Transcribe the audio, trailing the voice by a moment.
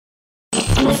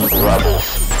Rebels,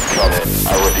 come in.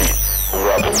 I repeat,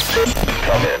 rebels,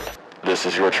 come in. This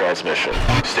is your transmission.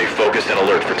 Stay focused and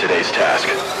alert for today's task.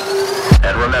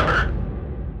 And remember,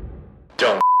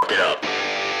 don't f*** it up. This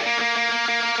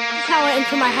is how I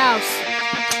enter my house.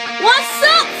 What's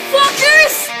up,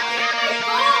 fuckers?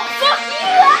 Oh, fuck you,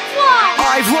 that's why!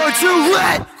 I've learned to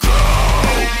let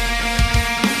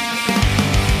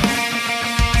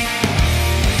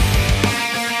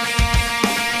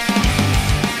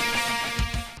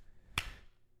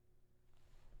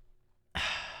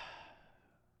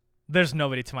There's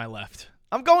nobody to my left.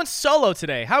 I'm going solo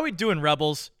today. How we doing,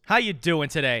 Rebels? How you doing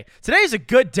today? Today's a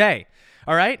good day.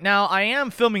 All right? Now, I am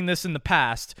filming this in the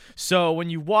past, so when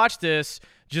you watch this,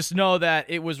 just know that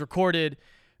it was recorded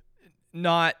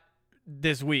not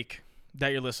this week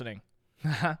that you're listening.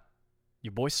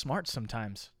 Your boy's smart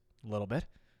sometimes. A little bit.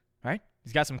 Right?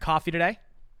 He's got some coffee today.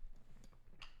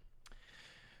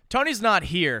 Tony's not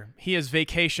here. He has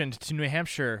vacationed to New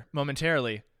Hampshire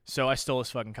momentarily, so I stole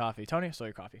his fucking coffee. Tony, I stole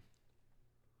your coffee.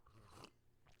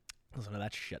 Listen to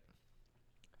that shit.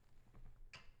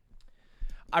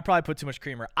 I probably put too much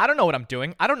creamer. I don't know what I'm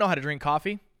doing. I don't know how to drink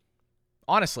coffee.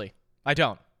 Honestly, I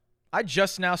don't. I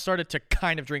just now started to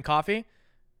kind of drink coffee,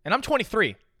 and I'm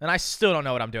 23, and I still don't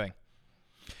know what I'm doing.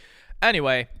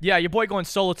 Anyway, yeah, your boy going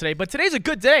solo today, but today's a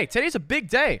good day. Today's a big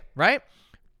day, right?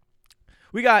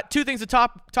 We got two things to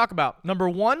talk about. Number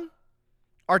one,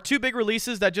 our two big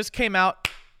releases that just came out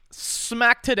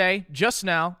smack today, just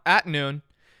now, at noon,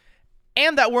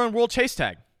 and that we're in World Chase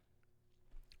Tag.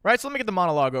 Right, so let me get the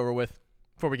monologue over with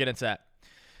before we get into that.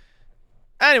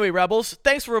 Anyway, Rebels,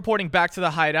 thanks for reporting back to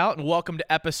the Hideout, and welcome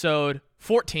to episode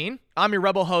 14. I'm your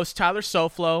Rebel host, Tyler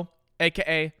Soflo,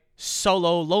 a.k.a.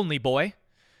 Solo Lonely Boy.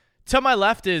 To my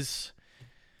left is...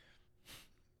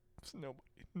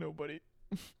 Nobody.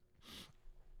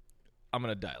 I'm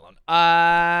going to die alone.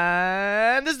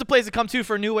 And this is the place to come to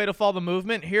for a new way to follow the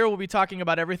movement. Here we'll be talking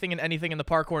about everything and anything in the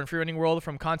parkour and freerunning world,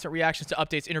 from content reactions to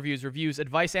updates, interviews, reviews,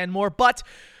 advice, and more. But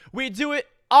we do it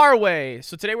our way.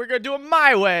 So today we're going to do it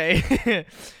my way.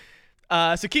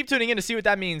 So keep tuning in to see what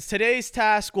that means. Today's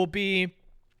task will be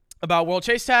about World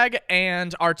Chase Tag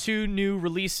and our two new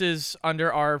releases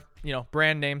under our,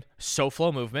 brand name,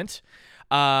 SoFlo Movement.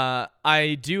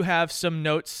 I do have some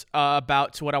notes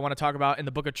about what I want to talk about in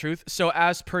the Book of Truth. So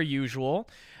as per usual,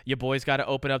 your boy's got to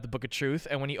open up the Book of Truth.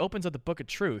 And when he opens up the Book of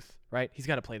Truth, right, he's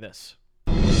got to play this.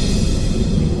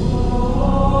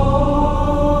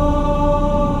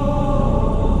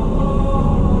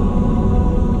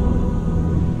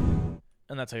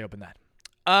 And that's how you open that.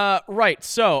 Right,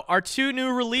 so our two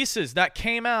new releases that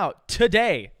came out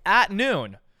today at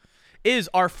noon is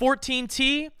our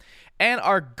 14T and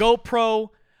our GoPro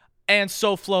and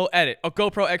SoFlo edit, or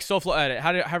GoPro X SoFlo edit,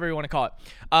 however you want to call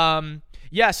it.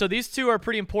 Yeah, so these two are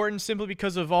pretty important simply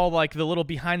because of all like the little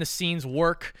behind the scenes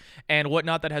work and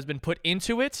whatnot that has been put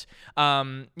into it.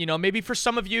 Maybe for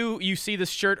some of you, you see this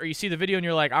shirt or you see the video and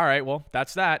you're like, all right, well,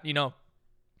 that's that,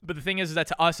 But the thing is that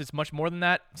to us, it's much more than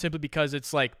that, simply because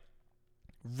it's like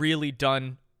really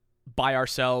done by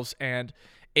ourselves and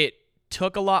it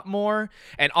took a lot more.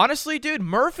 And honestly, dude,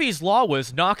 Murphy's Law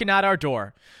was knocking at our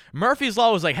door. Murphy's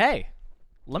Law was like, hey,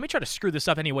 let me try to screw this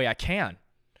up any way I can.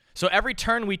 So every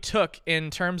turn we took in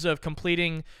terms of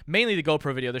completing mainly the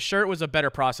GoPro video, the shirt was a better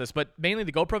process, but mainly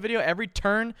the GoPro video, every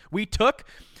turn we took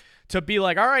to be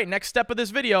like, all right, next step of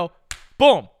this video,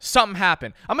 boom, something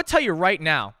happened. I'm going to tell you right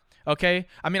now. Okay?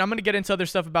 I mean, I'm going to get into other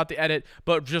stuff about the edit,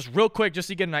 but just real quick, just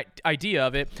to get an idea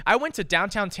of it, I went to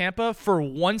downtown Tampa for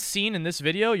one scene in this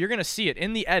video. You're going to see it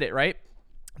in the edit, right?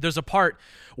 There's a part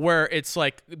where it's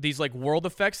like these like world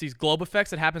effects, these globe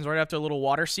effects that happens right after a little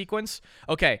water sequence.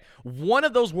 Okay, one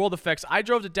of those world effects, I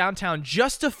drove to downtown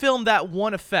just to film that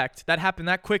one effect that happened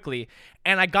that quickly,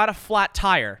 and I got a flat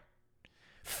tire.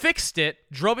 Fixed it,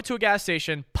 drove it to a gas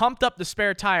station, pumped up the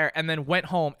spare tire, and then went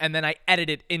home, and then I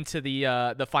edited into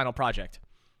the final project.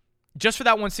 Just for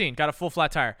that one scene, got a full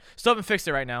flat tire. Still haven't fixed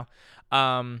it right now.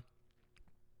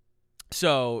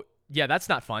 So, yeah, that's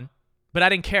not fun. But I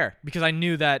didn't care because I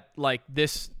knew that, like,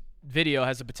 this video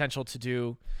has the potential to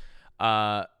do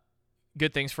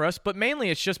good things for us. But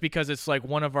mainly it's just because it's, like,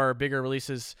 one of our bigger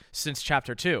releases since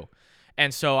Chapter 2.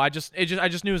 And so I just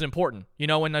knew it was important.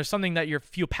 When there's something that you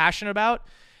feel passionate about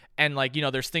and like,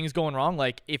 there's things going wrong,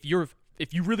 like if you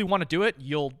really want to do it,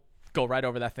 you'll go right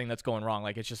over that thing that's going wrong.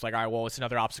 Like, it's just like, all right, well, it's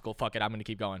another obstacle. Fuck it. I'm going to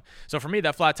keep going. So for me,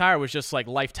 that flat tire was just like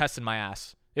life testing my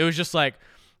ass. It was just like,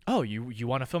 oh, you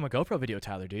want to film a GoPro video,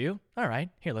 Tyler, do you? All right,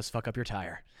 here, let's fuck up your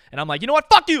tire. And I'm like, you know what?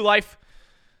 Fuck you, life.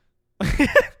 I'm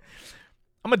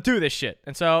going to do this shit.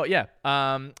 And so, yeah.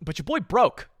 But your boy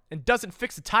broke and doesn't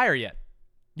fix the tire yet.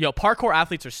 Parkour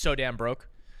athletes are so damn broke.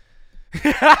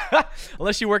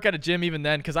 Unless you work at a gym, even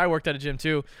then, because I worked at a gym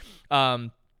too.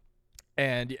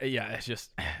 And yeah, it's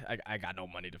just, I got no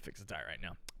money to fix a tire right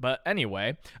now. But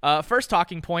anyway, first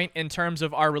talking point in terms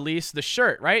of our release, the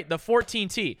shirt, right? The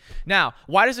 14T. Now,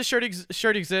 why does the shirt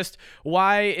exist?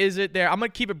 Why is it there? I'm going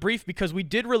to keep it brief because we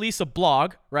did release a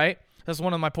blog, right? That's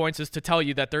one of my points, is to tell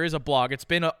you that there is a blog. It's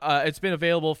been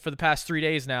available for the past 3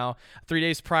 days now, 3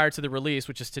 days prior to the release,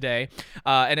 which is today.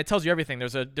 And it tells you everything.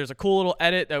 There's a cool little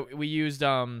edit that we used,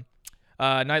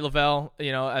 Night Lavelle,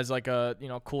 as like a,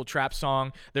 cool trap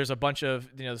song. There's a bunch of,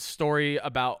 story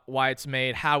about why it's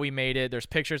made, how we made it. There's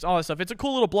pictures, all that stuff. It's a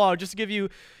cool little blog just to give you,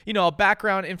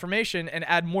 background information and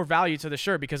add more value to the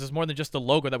shirt, because it's more than just the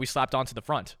logo that we slapped onto the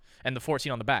front and the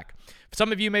 14 on the back.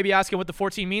 Some of you may be asking what the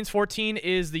 14 means. 14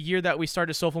 is the year that we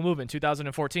started Soulful Movement,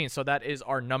 2014. So that is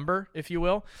our number, if you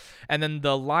will. And then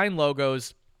the line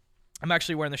logos, I'm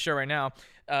actually wearing the shirt right now,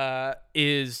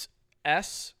 is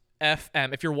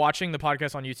SFM. If you're watching the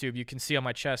podcast on YouTube, you can see on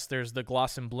my chest there's the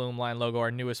Gloss and Bloom line logo, our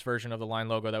newest version of the line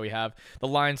logo that we have. The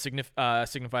lines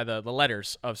signify the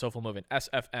letters of Soulful Movement,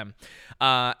 SFM.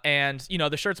 And,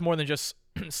 the shirt's more than just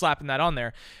slapping that on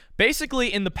there.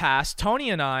 Basically, in the past,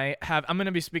 Tony and I have, I'm going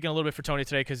to be speaking a little bit for Tony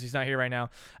today because he's not here right now,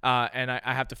 and I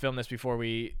have to film this before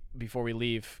we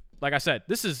leave. Like I said,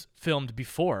 this is filmed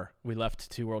before we left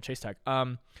to World Chase Tag.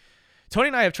 Tony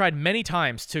and I have tried many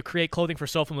times to create clothing for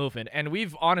Soulful Movement, and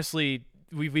we've honestly,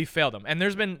 we've failed them. And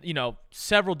there's been,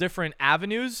 several different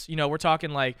avenues. We're talking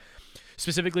like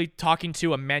specifically talking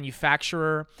to a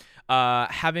manufacturer,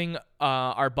 having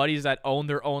our buddies that own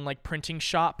their own like printing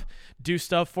shop do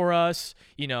stuff for us.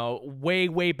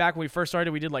 Way back when we first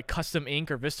started, we did like custom ink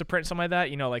or Vistaprint, something like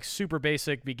that. Like super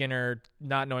basic beginner,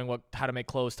 not knowing how to make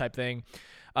clothes type thing.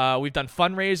 We've done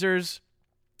fundraisers.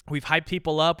 We've hyped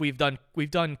people up. We've done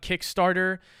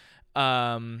Kickstarter,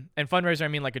 and fundraiser, I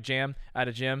mean like a jam at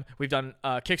a gym. We've done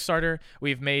Kickstarter.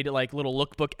 We've made like little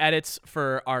lookbook edits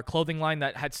for our clothing line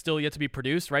that had still yet to be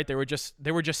produced. Right? They were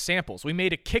just samples. We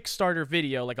made a Kickstarter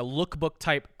video, like a lookbook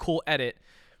type cool edit,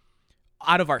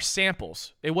 out of our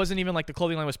samples. It wasn't even like the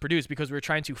clothing line was produced, because we were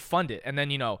trying to fund it. And then,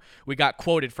 we got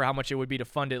quoted for how much it would be to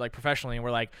fund it like professionally, and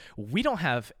we're like, we don't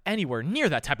have anywhere near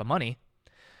that type of money.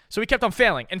 So we kept on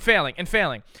failing. And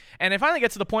I finally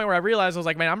get to the point where I realized, I was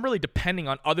like, man, I'm really depending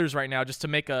on others right now just to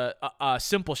make a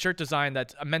simple shirt design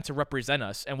that's meant to represent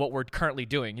us and what we're currently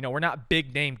doing. We're not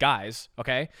big name guys,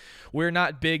 okay? We're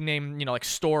not big name, like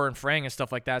Store and Frang and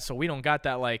stuff like that. So we don't got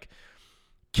that like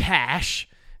cash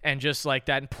and just like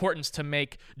that importance to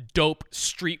make dope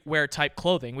streetwear type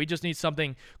clothing. We just need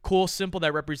something cool, simple,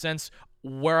 that represents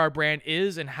where our brand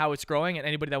is and how it's growing, and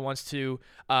anybody that wants to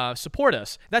support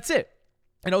us. That's it.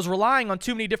 And I was relying on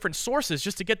too many different sources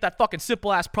just to get that fucking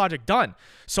simple-ass project done.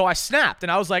 So I snapped,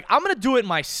 and I was like, I'm going to do it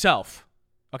myself,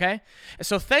 okay? And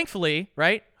so thankfully,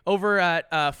 right, over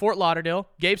at Fort Lauderdale,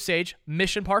 Gabe Sage,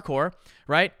 Mission Parkour,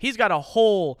 right, he's got a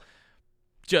whole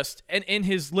in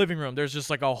his living room, there's just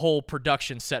like a whole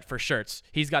production set for shirts.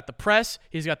 He's got the press.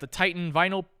 He's got the Titan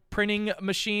vinyl printing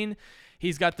machine.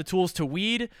 He's got the tools to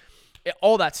weed,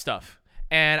 all that stuff.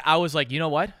 And I was like, you know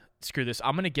what? Screw this.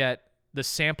 I'm going to get the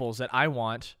samples that I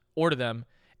want, order them,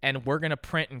 and we're going to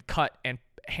print and cut and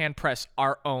hand press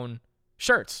our own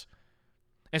shirts.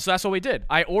 And so that's what we did.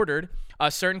 I ordered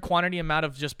a certain quantity amount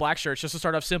of just black shirts just to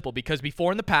start off simple, because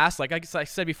before in the past, like I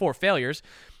said before, failures,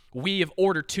 we have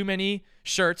ordered too many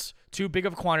shirts, too big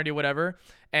of a quantity, whatever,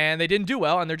 and they didn't do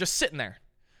well, and they're just sitting there.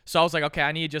 So I was like, okay,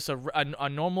 I need just a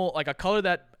normal, like a color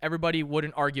that everybody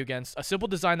wouldn't argue against, a simple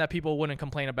design that people wouldn't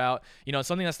complain about,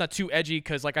 something that's not too edgy,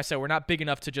 because like I said, we're not big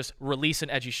enough to just release an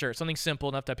edgy shirt, something simple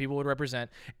enough that people would represent,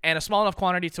 and a small enough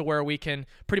quantity to where we can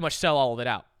pretty much sell all of it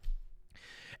out.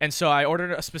 And so I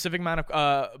ordered a specific amount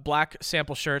of black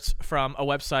sample shirts from a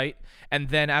website, and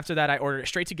then after that, I ordered it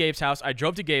straight to Gabe's house. I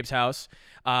drove to Gabe's house.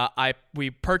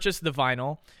 We purchased the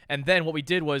vinyl, and then what we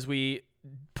did was we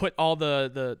put all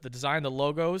the design, the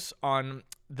logos on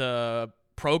the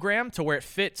program to where it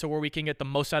fit, to where we can get the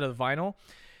most out of the vinyl.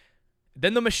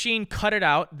 Then the machine cut it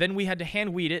out. Then we had to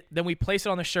hand weed it. Then we placed it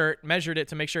on the shirt, measured it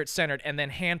to make sure it's centered, and then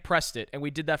hand pressed it. And we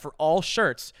did that for all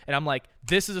shirts. And I'm like,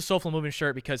 this is a Soulful Movement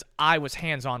shirt because I was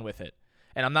hands-on with it.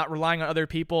 And I'm not relying on other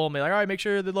people and be like, all right, make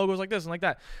sure the logo's like this and like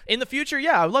that. In the future,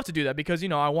 yeah, I would love to do that because,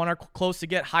 I want our clothes to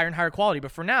get higher and higher quality.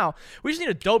 But for now, we just need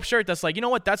a dope shirt that's like, you know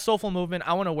what, that's Soulful Movement.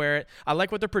 I want to wear it. I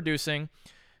like what they're producing.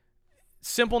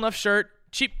 Simple enough shirt,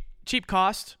 cheap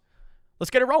cost. Let's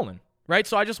get it rolling, right?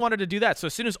 So I just wanted to do that. So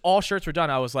as soon as all shirts were done,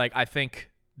 I was like, I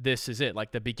think this is it.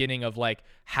 Like the beginning of like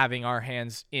having our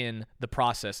hands in the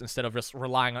process instead of just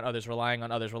relying on others,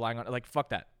 like,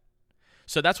 fuck that.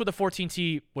 So that's what the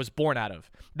 14T was born out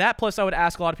of. That plus I would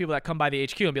ask a lot of people that come by the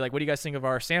HQ and be like, what do you guys think of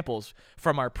our samples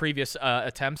from our previous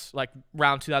attempts, like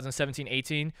around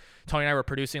 2017-18? Tony and I were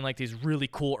producing like these really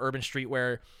cool urban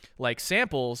streetwear like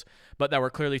samples, but that were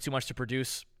clearly too much to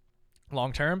produce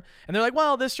long term. And they're like,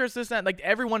 well, this shirt's this, that. Like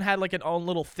everyone had like an own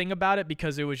little thing about it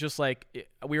because it was just like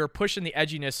we were pushing the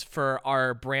edginess for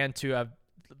our brand to have.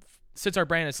 Since our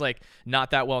brand is like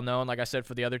not that well known, like I said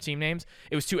for the other team names,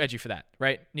 it was too edgy for that,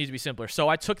 right? Needs to be simpler. So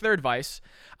I took their advice.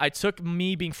 I took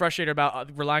me being frustrated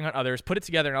about relying on others, put it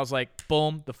together, and I was like,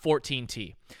 boom, the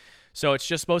 14T. So it's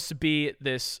just supposed to be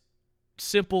this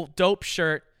simple, dope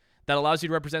shirt that allows you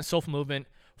to represent Soulful Movement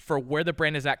for where the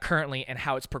brand is at currently and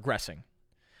how it's progressing.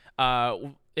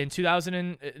 In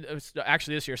 2000,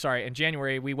 actually this year, sorry, in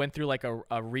January, we went through like a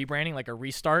rebranding, like a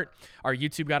restart. Our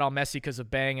YouTube got all messy because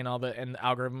of Bang and the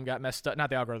algorithm got messed up. Not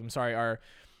the algorithm, sorry. Our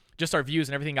views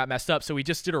and everything got messed up. So we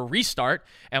just did a restart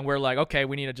and we're like, okay,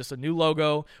 we need just a new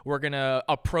logo. We're going to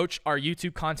approach our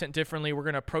YouTube content differently. We're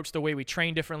going to approach the way we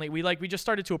train differently. We just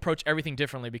started to approach everything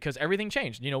differently because everything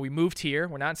changed. We moved here.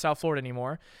 We're not in South Florida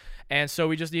anymore. And so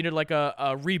we just needed like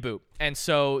a reboot. And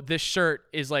so this shirt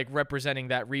is like representing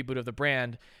that reboot of the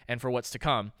brand and for what's to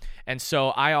come. And so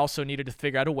I also needed to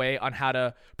figure out a way on how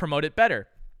to promote it better.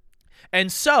 And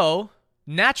so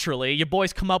naturally, your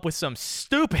boys come up with some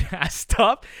stupid ass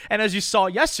stuff. And as you saw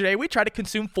yesterday, we tried to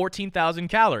consume 14,000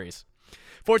 calories.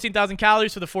 14,000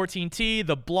 calories for the 14T,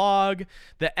 the blog,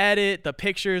 the edit, the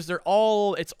pictures.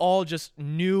 It's all just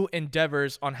new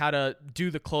endeavors on how to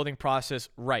do the clothing process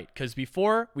right. Because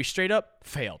before, we straight up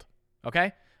failed.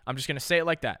 Okay? I'm just going to say it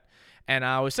like that. And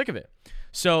I was sick of it.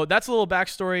 So that's a little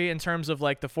backstory in terms of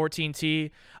like the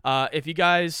 14T. If you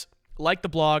guys like the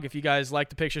blog, if you guys like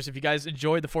the pictures, if you guys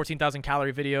enjoyed the 14,000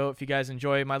 calorie video, if you guys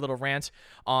enjoy my little rant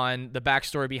on the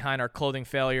backstory behind our clothing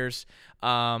failures,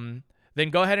 then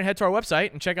go ahead and head to our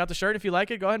website and check out the shirt. If you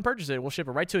like it, go ahead and purchase it. We'll ship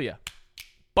it right to you.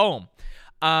 Boom.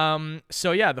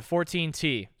 So yeah, the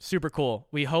 14T, super cool.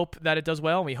 We hope that it does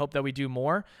well. And we hope that we do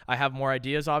more. I have more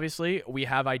ideas, obviously. We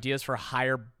have ideas for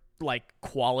higher like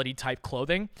quality type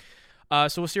clothing.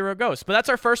 So we'll see where it goes. But that's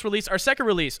our first release. Our second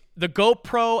release, the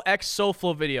GoPro X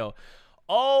Soulful video.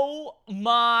 Oh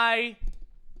my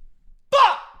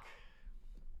fuck!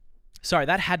 Sorry,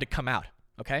 that had to come out,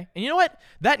 okay? And you know what?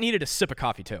 That needed a sip of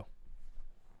coffee too.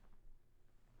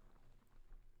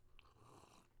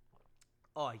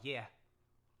 Oh, yeah.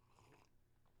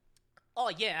 Oh,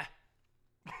 yeah.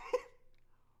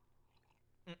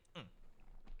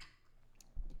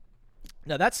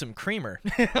 Now, that's some creamer.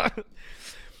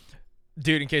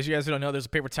 Dude, in case you guys don't know, there's a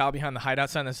paper towel behind the hideout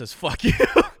sign that says, fuck you.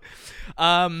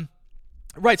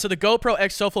 Right, so the GoPro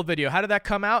X Soulful video, how did that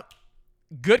come out?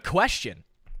 Good question.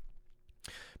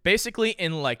 Basically,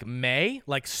 in like May,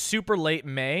 like super late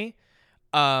May,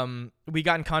 we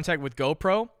got in contact with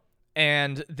GoPro,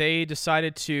 and they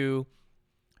decided to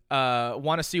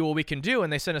want to see what we can do,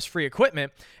 and they sent us free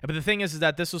equipment. But the thing is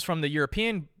that this was from the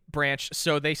European branch,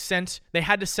 so they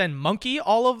had to send Monkey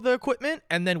all of the equipment,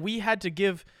 and then we had to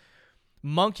give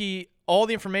Monkey all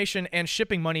the information and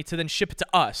shipping money to then ship it to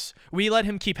us. We let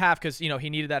him keep half because, he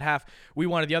needed that half. We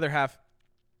wanted the other half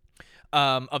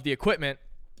of the equipment.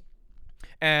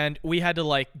 And we had to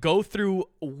like go through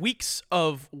weeks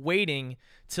of waiting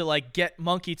to like get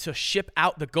Monkey to ship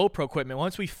out the GoPro equipment.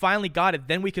 Once we finally got it,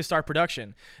 then we could start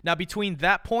production. Now, between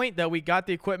that point that we got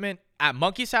the equipment at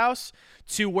Monkey's house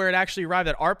to where it actually arrived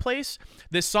at our place,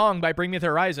 this song by Bring Me the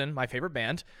Horizon, my favorite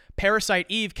band, Parasite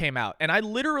Eve, came out. And I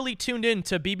literally tuned in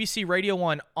to BBC Radio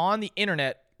 1 on the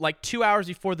internet like 2 hours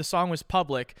before the song was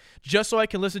public, just so I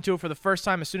can listen to it for the first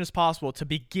time as soon as possible to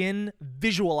begin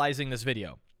visualizing this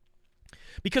video.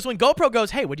 Because when GoPro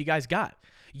goes, hey, what do you guys got?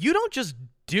 You don't just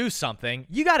do something.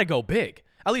 You got to go big.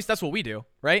 At least that's what we do,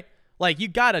 right? Like, you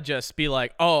got to just be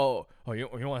like, you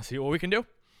want to see what we can do?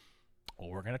 Well,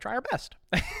 we're going to try our best.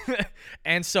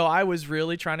 And so I was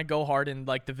really trying to go hard in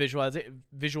like the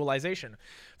visualization.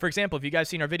 For example, if you guys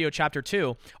seen our video chapter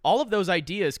 2, all of those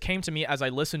ideas came to me as I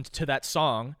listened to that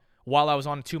song while I was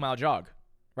on a 2-mile jog,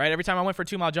 right? Every time I went for a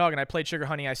 2-mile jog and I played Sugar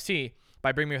Honey Iced Tea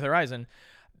by Bring Me the Horizon,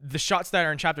 the shots that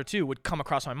are in chapter 2 would come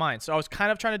across my mind. So I was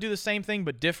kind of trying to do the same thing,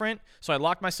 but different. So I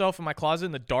locked myself in my closet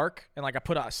in the dark and like I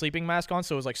put a sleeping mask on.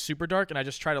 So it was like super dark. And I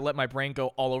just try to let my brain go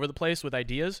all over the place with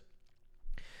ideas.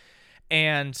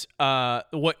 And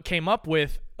what I came up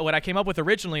with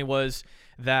originally was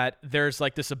that there's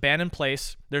like this abandoned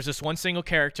place. There's this one single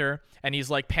character and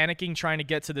he's like panicking, trying to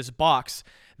get to this box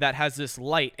that has this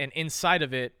light. And inside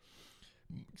of it,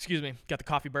 excuse me, got the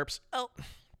coffee burps. Oh.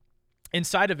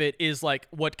 Inside of it is like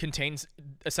what contains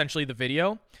essentially the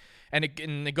video, and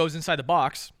it goes inside the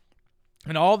box,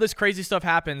 And all this crazy stuff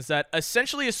happens that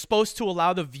essentially is supposed to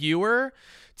allow the viewer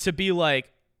to be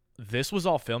like, this was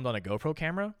all filmed on a GoPro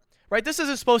camera, right? This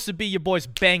isn't supposed to be your boys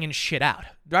banging shit out,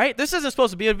 right? This isn't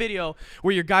supposed to be a video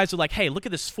where your guys are like, hey, look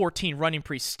at this 14 running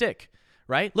pre-stick,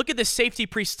 right? Look at this safety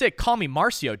pre-stick. Call me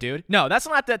Marcio, dude. No, that's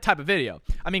not that type of video.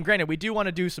 I mean, granted, we do want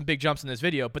to do some big jumps in this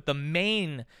video, but the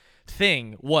main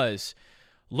thing was,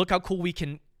 look how cool we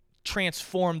can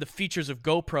transform the features of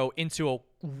GoPro into a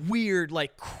weird,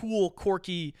 like, cool,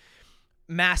 quirky,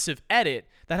 massive edit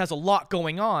that has a lot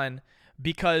going on,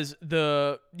 because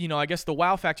I guess the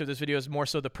wow factor of this video is more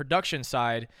so the production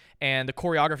side and the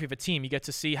choreography of a team. You get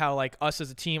to see how, like, us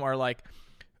as a team are, like,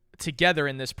 together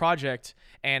in this project,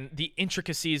 and the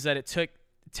intricacies that it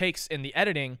takes in the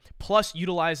editing, plus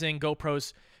utilizing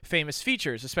GoPro's famous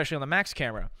features, especially on the Max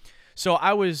camera. So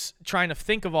I was trying to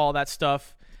think of all that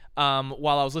stuff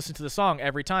while I was listening to the song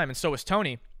every time, and so was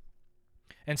Tony.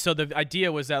 And so the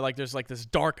idea was that, like, there's, like, this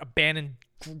dark, abandoned,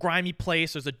 grimy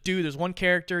place. There's one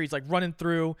character. He's, like, running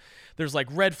through. There's, like,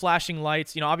 red flashing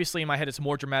lights. You know, obviously in my head it's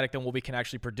more dramatic than what we can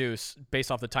actually produce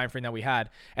based off the time frame that we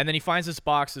had. And then he finds this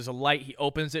box. There's a light. He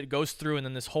opens it, goes through, and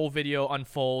then this whole video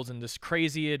unfolds, and this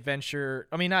crazy adventure.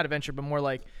 I mean, not adventure, but more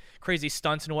like crazy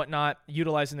stunts and whatnot,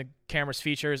 utilizing the camera's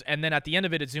features. And then at the end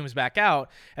of it, it zooms back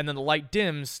out, and then the light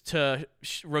dims to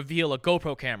reveal a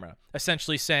GoPro camera,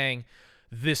 essentially saying,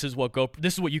 this is what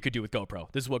you could do with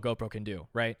GoPro. This is what GoPro can do,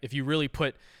 right? If you really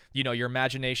put, your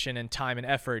imagination and time and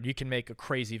effort, you can make a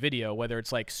crazy video, whether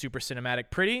it's like super cinematic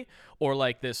pretty or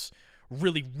like this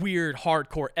really weird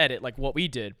hardcore edit like what we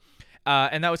did.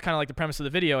 And that was kind of like the premise of the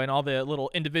video, and all the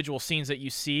little individual scenes that you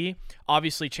see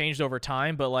obviously changed over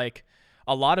time, but like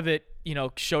a lot of it,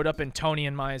 showed up in Tony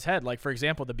and Maya's head. Like, for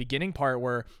example, the beginning part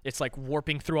where it's like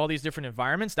warping through all these different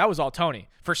environments, that was all Tony.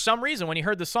 For some reason, when he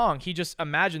heard the song, he just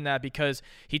imagined that, because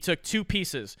he took two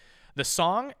pieces, the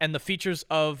song and the features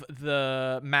of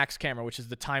the Max camera, which is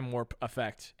the time warp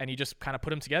effect. And he just kind of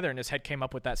put them together, and his head came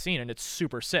up with that scene, and it's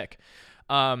super sick.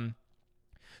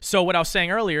 So what I was saying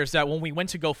earlier is that when we went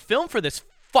to go film for this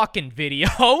fucking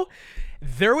video,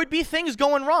 there would be things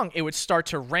going wrong. It would start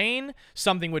to rain.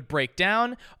 Something would break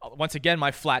down. Once again,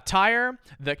 my flat tire.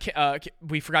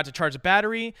 We forgot to charge the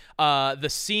battery. The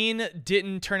scene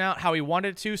didn't turn out how we wanted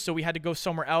it to, so we had to go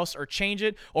somewhere else or change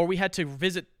it, or we had to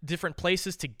visit different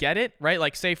places to get it, right?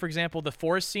 Like, say, for example, the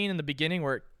forest scene in the beginning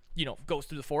where it, goes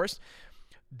through the forest.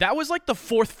 That was like the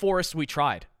fourth forest we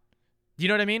tried. You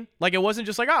know what I mean? Like, it wasn't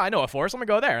just like, I know a forest, I'm going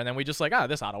to go there. And then we just like,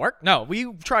 this ought to work. No,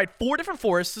 we tried 4 different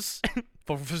forests.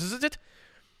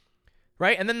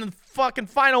 Right? And then the fucking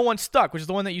final one stuck, which is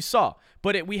the one that you saw.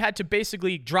 But we had to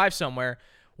basically drive somewhere,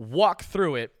 walk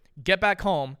through it, get back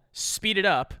home, speed it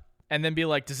up, and then be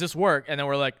like, does this work? And then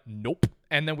we're like, nope.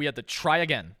 And then we had to try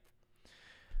again.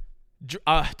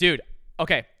 Dude,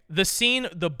 okay. The scene,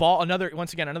 the ball, another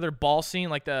ball scene,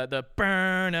 like the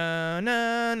burn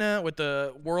with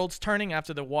the worlds turning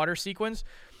after the water sequence.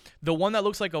 The one that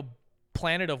looks like a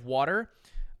planet of water.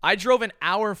 I drove an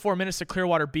hour and 4 minutes to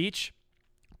Clearwater Beach,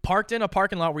 parked in a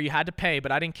parking lot where you had to pay,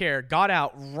 but I didn't care. Got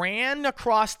out, ran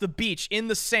across the beach in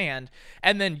the sand,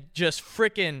 and then just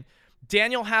freaking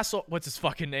what's his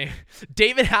fucking name?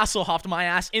 David Hasselhoffed my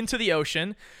ass into the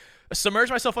ocean,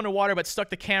 submerged myself underwater, but stuck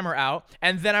the camera out,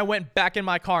 and then I went back in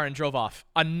my car and drove off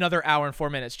another hour and 4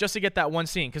 minutes just to get that one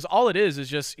scene. Because all it is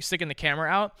just sticking the camera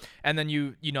out, and then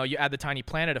you add the tiny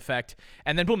planet effect,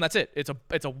 and then boom, that's it. It's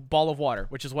a ball of water,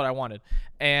 which is what I wanted,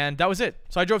 and that was it.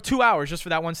 So I drove 2 hours just for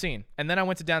that one scene, and then I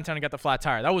went to downtown and got the flat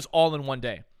tire. That was all in one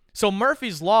day. So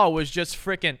Murphy's Law was just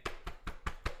freaking,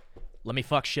 let me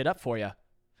fuck shit up for you.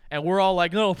 And we're all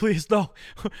like, no, please, no.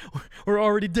 We're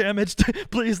already damaged.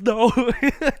 Please, no.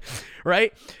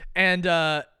 Right? And,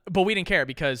 but we didn't care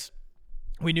because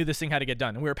we knew this thing had to get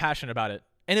done, and we were passionate about it.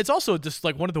 And it's also just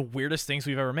like one of the weirdest things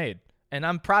we've ever made. And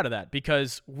I'm proud of that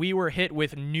because we were hit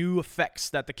with new effects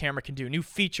that the camera can do, new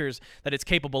features that it's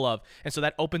capable of. And so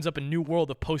that opens up a new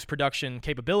world of post-production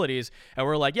capabilities. And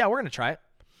we're like, yeah, we're going to try it.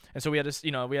 And so we had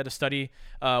to study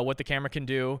what the camera can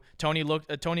do.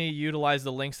 Tony utilized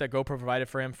the links that GoPro provided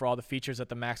for him for all the features that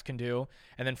the Max can do.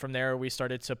 And then from there, we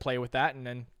started to play with that and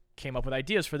then came up with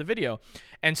ideas for the video.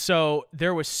 And so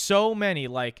there was so many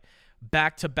like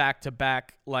back to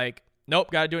back, like,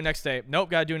 nope, got to do it next day. Nope,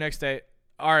 got to do it next day.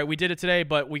 All right, we did it today,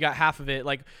 but we got half of it.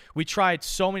 Like, we tried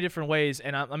so many different ways.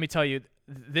 And let me tell you,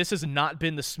 this has not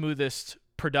been the smoothest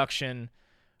production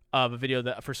of a video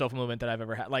for Sofa Movement that I've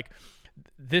ever had. Like,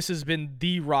 this has been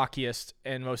the rockiest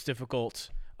and most difficult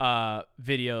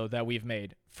video that we've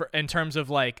made in terms of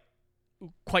like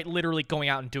quite literally going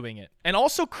out and doing it and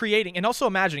also creating and also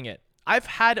imagining it. I've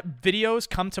had videos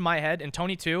come to my head, and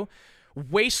Tony too,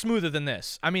 way smoother than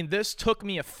this. I mean, this took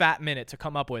me a fat minute to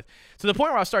come up with, to the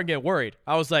point where I was starting to get worried.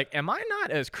 I was like, am I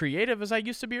not as creative as I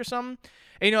used to be or something?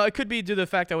 And, you know, it could be due to the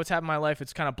fact that what's happening in my life,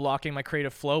 it's kind of blocking my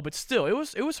creative flow, but still, it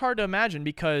was hard to imagine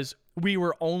because we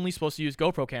were only supposed to use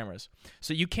GoPro cameras.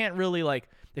 So you can't really, like,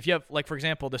 if you have, like, for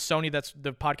example, the Sony that's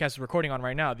the podcast is recording on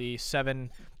right now, the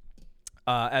 7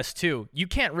 S2, you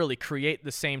can't really create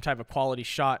the same type of quality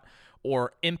shot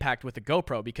or impact with the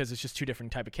GoPro because it's just two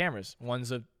different type of cameras.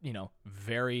 One's a, you know,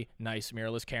 very nice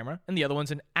mirrorless camera, and the other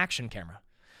one's an action camera.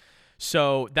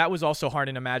 So that was also hard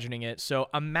in imagining it. So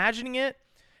imagining it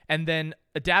and then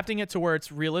adapting it to where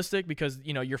it's realistic, because,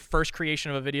 you know, your first creation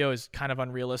of a video is kind of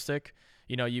unrealistic.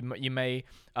 You know, you may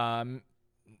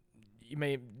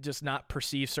just not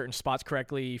perceive certain spots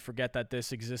correctly. You forget that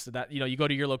this existed. That, you know, you go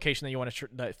to your location that you want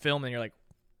to film, and you're like,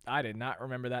 I did not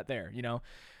remember that there. You know.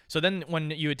 So then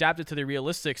when you adapt it to the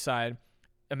realistic side,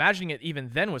 imagining it even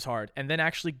then was hard. And then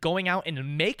actually going out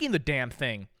and making the damn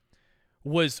thing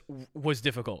was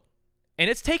difficult. And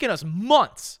it's taken us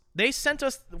months. They sent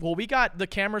us, well, we got the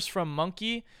cameras from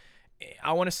Monkey,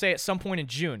 I want to say at some point in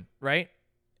June, right?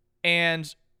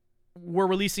 And we're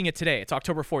releasing it today. It's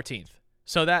October 14th.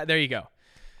 So there you go.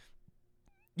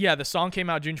 Yeah, the song came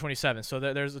out June 27th. So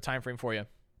there's the time frame for you.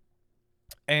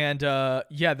 And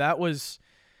yeah, that was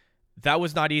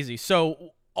not easy.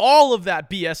 So all of that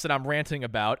BS that I'm ranting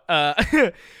about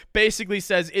basically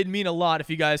says it'd mean a lot if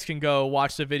you guys can go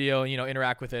watch the video and, you know,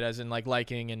 interact with it, as in like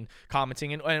liking and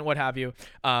commenting and what have you.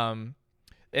 And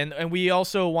we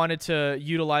also wanted to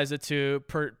utilize it to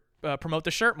promote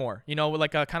the shirt more, you know,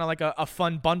 like a kind of like a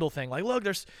fun bundle thing. Like, look,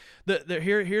 there's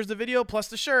here's the video plus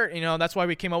the shirt, you know. That's why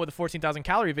we came up with the 14,000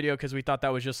 calorie video, because we thought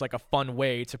that was just like a fun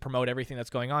way to promote everything that's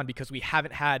going on, because we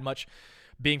haven't had much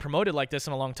being promoted like this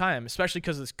in a long time, especially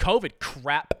because of this COVID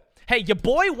crap. Hey, your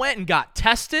boy went and got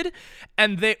tested,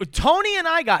 and Tony and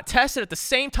I got tested at the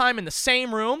same time in the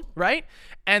same room, right?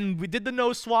 And we did the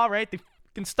nose swab, right? They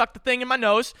fucking stuck the thing in my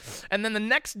nose. And then the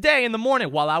next day in the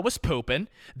morning, while I was pooping,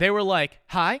 they were like,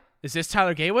 "Hi, is this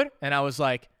Tyler Gaywood?" And I was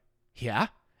like, "Yeah."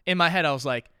 In my head, I was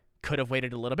like, could have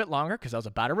waited a little bit longer because I was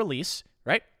about to release,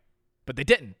 right? But they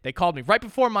didn't. They called me right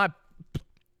before my...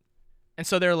 And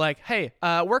so they're like, "Hey,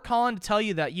 we're calling to tell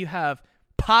you that you have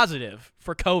positive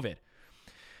for COVID."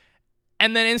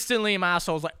 And then instantly my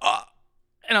asshole was like, "Oh."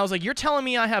 And I was like, "You're telling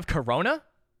me I have corona?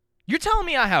 You're telling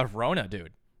me I have Rona,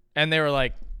 dude." And they were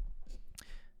like,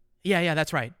 yeah,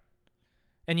 that's right.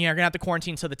 And you're going to have to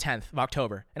quarantine till the 10th of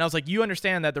October. And I was like, you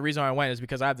understand that the reason I went is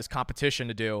because I have this competition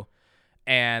to do,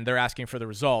 and they're asking for the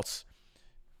results.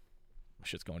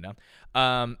 Shit's going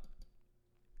down.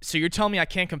 So you're telling me I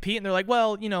can't compete? And they're like,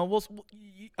 well, you know,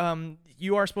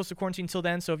 you are supposed to quarantine till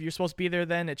then, so if you're supposed to be there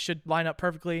then, it should line up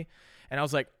perfectly. And I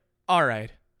was like, all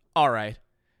right.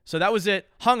 So that was it.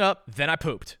 Hung up. Then I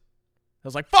pooped. I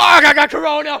was like, fuck, I got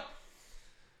corona.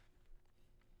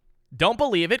 Don't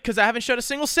believe it, because I haven't showed a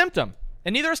single symptom.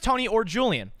 And neither has Tony or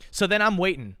Julian. So then I'm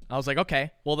waiting. I was like,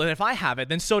 okay, well, then if I have it,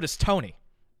 then so does Tony.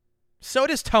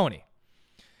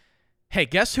 Hey,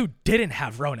 guess who didn't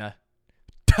have Rona?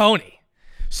 Tony.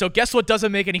 So guess what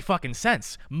doesn't make any fucking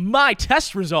sense? My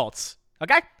test results.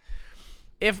 Okay?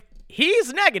 If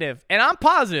he's negative and I'm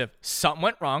positive, something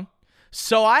went wrong.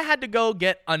 So I had to go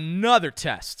get another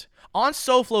test on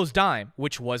SoFlo's dime,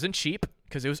 which wasn't cheap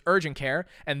because it was urgent care.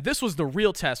 And this was the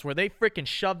real test where they freaking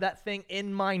shoved that thing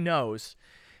in my nose.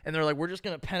 And they're like, we're just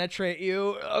going to penetrate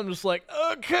you. I'm just like,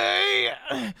 okay.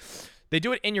 They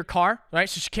do it in your car, right?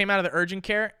 So she came out of the urgent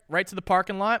care right to the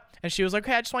parking lot, and she was like,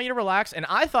 "Okay, I just want you to relax." And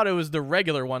I thought it was the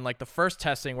regular one, like the first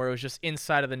testing where it was just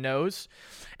inside of the nose.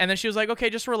 And then she was like, "Okay,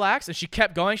 just relax." And she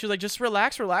kept going. She was like, "Just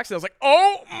relax." And I was like,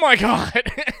 "Oh my God."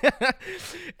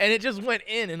 And it just went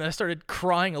in, and I started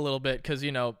crying a little bit because,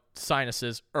 you know,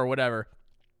 sinuses or whatever.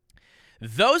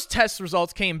 Those test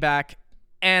results came back,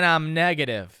 and I'm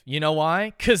negative. You know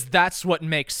why? Because that's what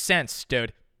makes sense,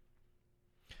 dude.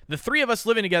 The three of us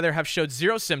living together have showed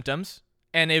zero symptoms,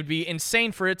 and it would be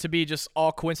insane for it to be just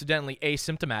all coincidentally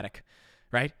asymptomatic,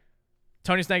 right?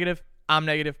 Tony's negative. I'm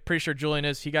negative. Pretty sure Julian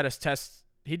is. He got his test.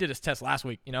 He did his test last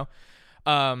week, you know?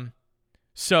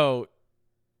 So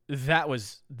that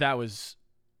was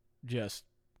just,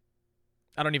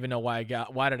 I don't even know why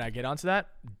did I get onto that?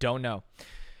 Don't know.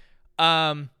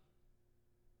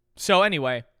 So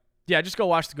anyway, yeah, just go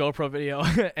watch the GoPro video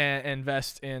and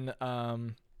invest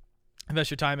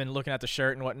your time in looking at the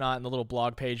shirt and whatnot and the little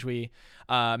blog page we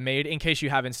made, in case you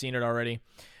haven't seen it already.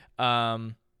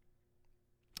 But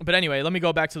anyway, let me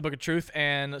go back to the Book of Truth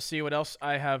and see what else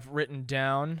I have written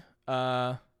down.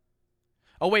 Oh,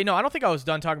 wait, no, I don't think I was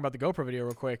done talking about the GoPro video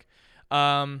real quick.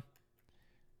 Or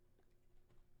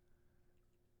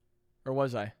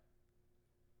was I?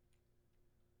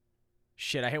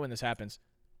 Shit, I hate when this happens.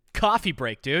 Coffee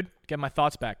break, dude. Get my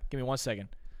thoughts back. Give me 1 second.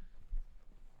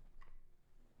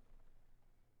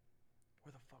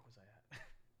 Where the fuck was I at?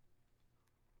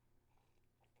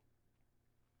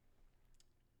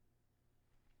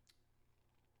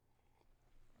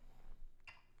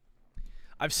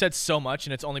 I've said so much,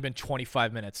 and it's only been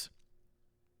 25 minutes.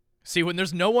 See, when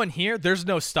there's no one here, there's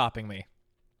no stopping me.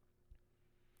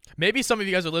 Maybe some of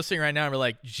you guys are listening right now and are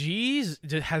like, geez,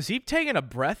 has he taken a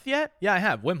breath yet? Yeah, I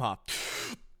have. Wim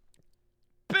Hof.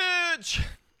 Bitch!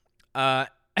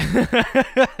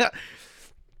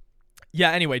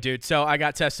 Yeah, anyway, dude. So I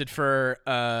got tested for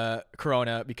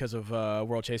Corona because of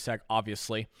World Chase Tag,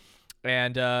 obviously.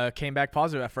 And came back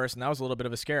positive at first, and that was a little bit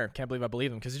of a scare. Can't believe I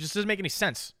believe him because it just doesn't make any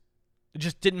sense. It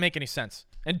just didn't make any sense.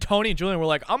 And Tony and Julian were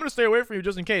like, I'm going to stay away from you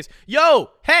just in case.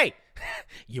 Yo, hey,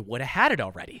 you would have had it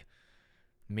already.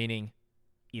 Meaning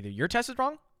either you're tested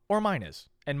wrong or mine is.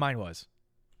 And mine was.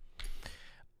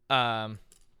 Damn,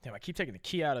 I keep taking the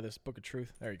key out of this Book of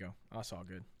Truth. There you go. Oh, that's all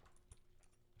good.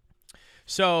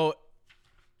 So,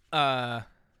 GoPro,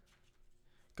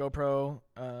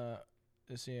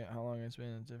 let's see how long it's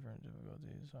been. Different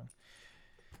difficulties.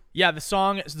 Yeah, the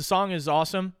song is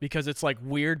awesome because it's like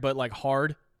weird but like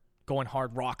hard, going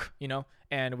hard rock, you know?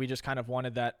 And we just kind of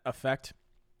wanted that effect.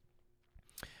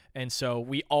 And so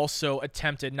we also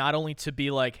attempted not only to be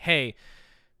like, hey,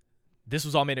 this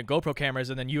was all made on GoPro cameras,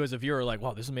 and then you as a viewer are like,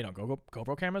 wow, this is made on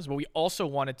GoPro cameras, but we also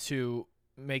wanted to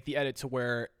make the edit to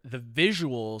where the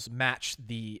visuals match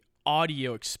the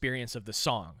audio experience of the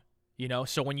song, you know?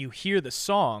 So when you hear the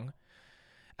song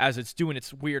as it's doing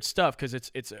its weird stuff, because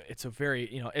it's a very,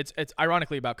 you know, it's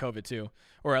ironically about COVID too,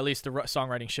 or at least the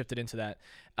songwriting shifted into that.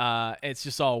 It's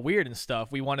just all weird and stuff.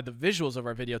 We wanted the visuals of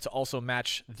our video to also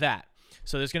match that.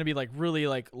 So there's going to be like really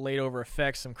like laid over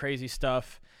effects, some crazy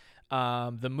stuff.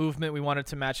 The movement, we wanted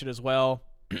to match it as well.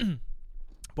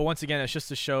 But once again, it's just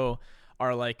to show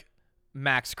our like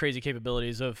max crazy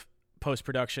capabilities of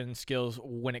post-production skills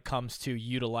when it comes to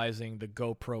utilizing the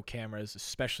GoPro cameras,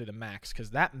 especially the Max, because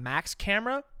that Max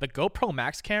camera, the GoPro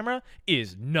Max camera,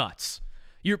 is nuts.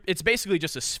 It's basically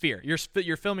just a sphere.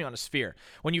 You're filming on a sphere.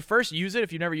 When you first use it,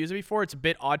 if you've never used it before, it's a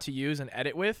bit odd to use and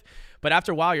edit with. But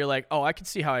after a while, you're like, oh, I can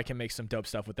see how I can make some dope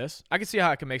stuff with this. I can see how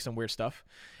I can make some weird stuff.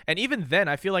 And even then,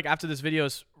 I feel like after this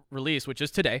video's release, which is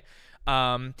today,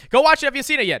 go watch it if you haven't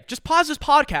seen it yet. Just pause this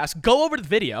podcast, go over to the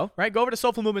video, right? Go over to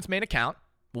Soulful Movement's main account,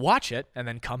 watch it, and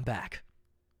then come back,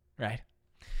 right?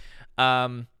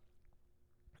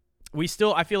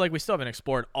 I feel like we still haven't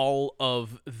explored all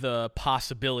of the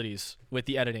possibilities with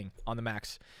the editing on the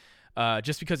Max,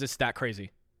 just because it's that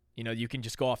crazy. You know, you can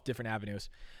just go off different avenues.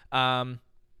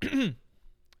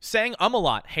 Saying a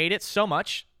lot, hate it so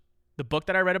much. The book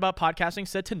that I read about podcasting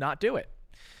said to not do it.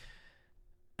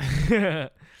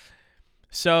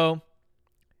 So,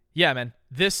 yeah, man.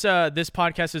 This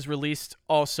podcast is released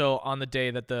also on the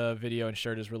day that the video and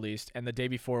shirt is released, and the day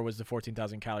before was the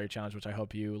 14,000 calorie challenge, which I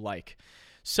hope you like.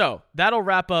 So that'll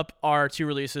wrap up our 2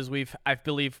 releases. I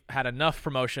believe, had enough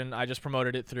promotion. I just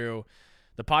promoted it through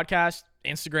the podcast,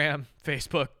 Instagram,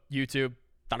 Facebook, YouTube.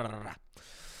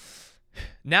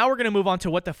 Now we're gonna move on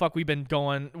to what the fuck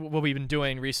what we've been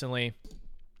doing recently.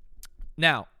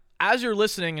 Now, as you're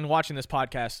listening and watching this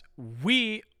podcast,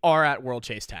 we are at World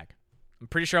Chase Tag. I'm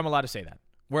pretty sure I'm allowed to say that.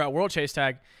 We're at World Chase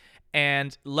Tag.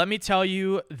 And let me tell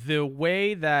you, the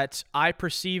way that I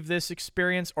perceive this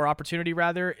experience, or opportunity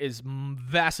rather, is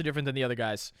vastly different than the other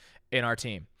guys in our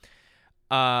team.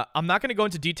 I'm not going to go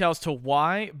into details to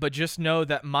why, but just know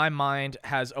that my mind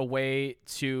has a way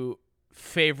to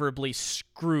favorably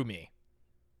screw me.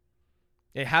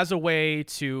 It has a way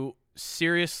to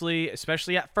seriously,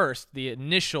 especially at first, the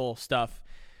initial stuff,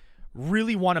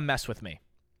 really want to mess with me.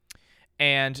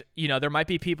 And, you know, there might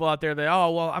be people out there that, oh,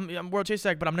 well, I'm World Chase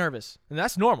Tag, but I'm nervous. And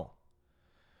that's normal.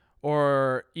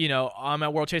 Or, you know, I'm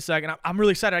at World Chase Tag, and I'm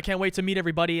really excited. I can't wait to meet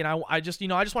everybody, and I just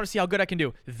want to see how good I can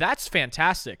do. That's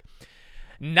fantastic.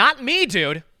 Not me,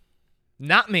 dude.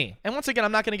 Not me. And once again,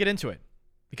 I'm not going to get into it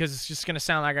because it's just going to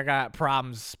sound like I got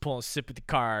problems pulling sympathy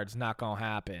cards. Not going to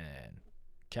happen.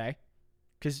 Okay?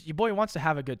 Because your boy wants to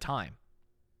have a good time.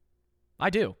 I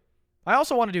do. I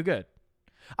also want to do good.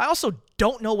 I also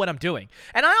don't know what I'm doing.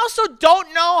 And I also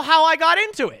don't know how I got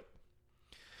into it.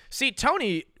 See,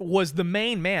 Tony was the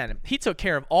main man. He took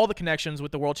care of all the connections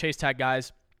with the World Chase Tag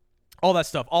guys, all that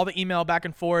stuff, all the email back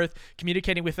and forth,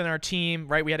 communicating within our team,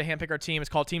 right? We had to handpick our team. It's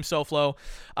called Team SoFlo.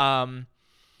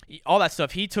 all that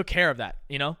stuff. He took care of that,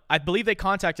 you know. I believe they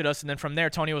contacted us, and then from there,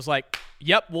 Tony was like,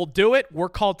 yep, we'll do it. We're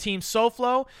called Team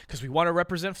SoFlo because we want to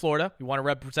represent Florida. We want to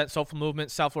represent SoFlo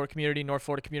movement, South Florida community, North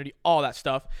Florida community, all that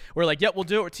stuff. We're like, yep, we'll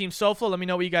do it. We're Team SoFlo. Let me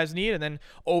know what you guys need. And then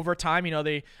over time, you know,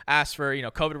 they asked for, you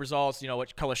know, COVID results, you know,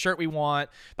 what color shirt we want,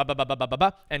 blah, blah, blah, blah, blah, blah,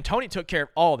 blah. And Tony took care of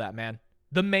all of that, man.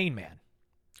 The main man.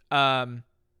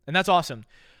 And that's awesome.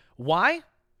 Why?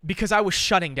 Because I was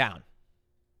shutting down.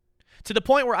 To the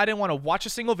point where I didn't want to watch a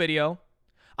single video.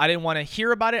 I didn't want to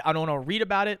hear about it. I don't want to read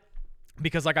about it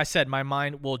because, like I said, my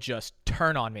mind will just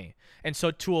turn on me. And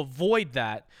so to avoid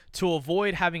that, to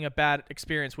avoid having a bad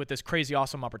experience with this crazy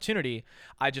awesome opportunity,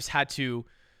 I just had to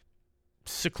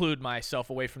seclude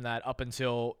myself away from that up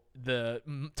until the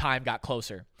time got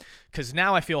closer. Because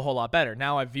now I feel a whole lot better.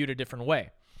 Now I've viewed a different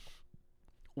way.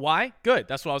 Why? Good.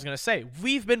 That's what I was going to say.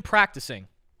 We've been practicing.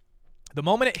 The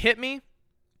moment it hit me,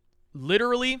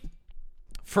 literally,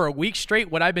 for a week straight,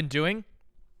 what I've been doing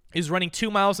is running 2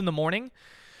 miles in the morning,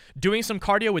 doing some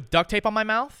cardio with duct tape on my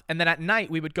mouth, and then at night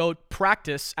we would go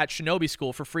practice at Shinobi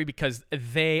School for free because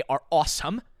they are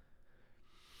awesome.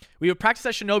 We would practice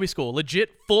at Shinobi School,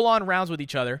 legit full-on rounds with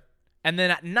each other, and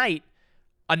then at night,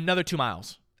 another 2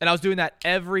 miles. And I was doing that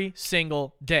every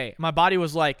single day. My body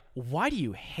was like, why do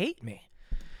you hate me?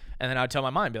 And then I would tell my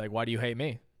mind, be like, why do you hate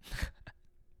me?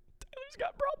 Tyler's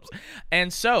got problems.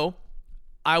 And so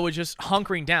I was just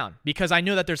hunkering down because I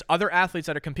knew that there's other athletes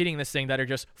that are competing in this thing that are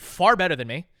just far better than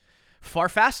me, far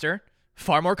faster,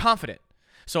 far more confident.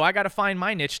 So I got to find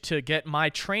my niche to get my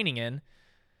training in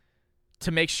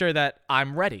to make sure that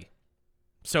I'm ready.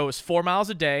 So it's 4 miles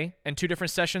a day and 2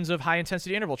 different sessions of high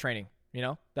intensity interval training, you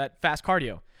know, that fast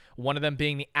cardio. One of them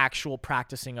being the actual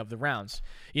practicing of the rounds.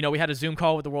 You know, we had a Zoom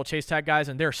call with the World Chase Tag guys,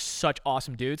 and they're such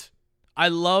awesome dudes. I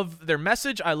love their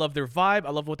message. I love their vibe.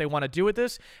 I love what they want to do with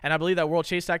this. And I believe that World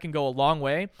Chase Tag can go a long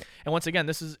way. And once again,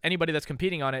 this is anybody that's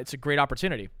competing on it. It's a great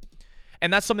opportunity.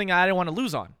 And that's something I didn't want to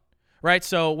lose on, right?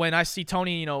 So when I see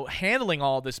Tony, you know, handling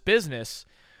all this business,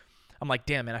 I'm like,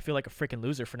 damn, man, I feel like a freaking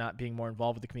loser for not being more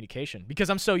involved with the communication because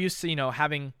I'm so used to, you know,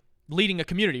 leading a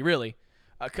community, really.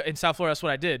 In South Florida, that's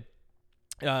what I did.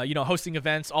 You know, hosting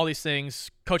events, all these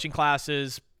things, coaching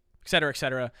classes, et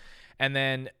cetera, and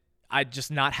then I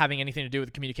just not having anything to do with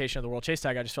the communication of the World Chase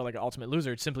Tag. I just felt like an ultimate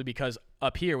loser simply because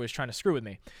up here was trying to screw with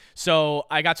me. So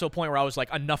I got to a point where I was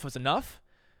like, enough is enough.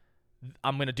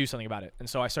 I'm going to do something about it. And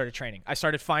so I started training. I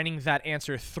started finding that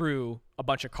answer through a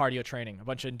bunch of cardio training, a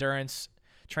bunch of endurance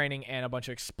training, and a bunch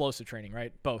of explosive training,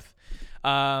 right? Both.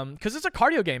 Because it's a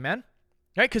cardio game, man.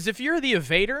 Right? Because if you're the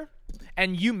evader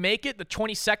and you make it the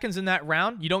 20 seconds in that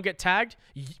round, you don't get tagged,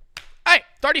 hey,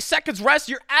 30 seconds rest,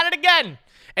 you're at it again.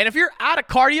 And if you're out of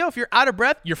cardio, if you're out of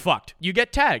breath, you're fucked. You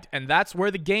get tagged. And that's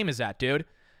where the game is at, dude.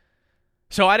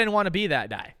 So I didn't want to be that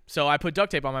guy. So I put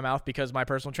duct tape on my mouth because my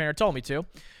personal trainer told me to.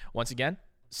 Once again,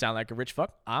 sound like a rich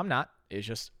fuck. I'm not. It's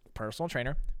just personal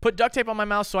trainer. Put duct tape on my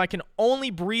mouth so I can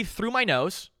only breathe through my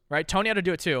nose, right? Tony had to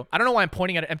do it too. I don't know why I'm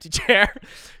pointing at an empty chair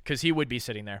because he would be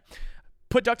sitting there.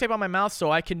 Put duct tape on my mouth so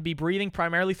I can be breathing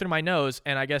primarily through my nose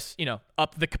and I guess, you know,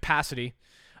 up the capacity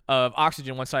of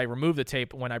oxygen. Once I remove the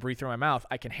tape, when I breathe through my mouth,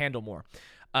 I can handle more,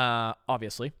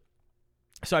 obviously.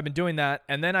 So I've been doing that.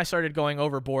 And then I started going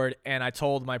overboard and I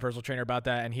told my personal trainer about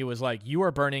that. And he was like, you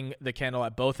are burning the candle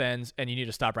at both ends and you need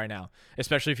to stop right now,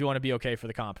 especially if you want to be okay for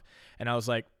the comp. And I was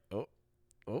like,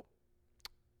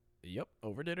 yep,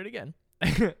 overdid it again.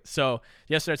 So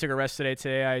yesterday I took a rest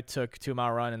Today I took 2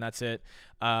 mile run and that's it.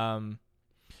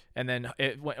 And then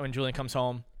when Julian comes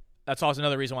home, that's also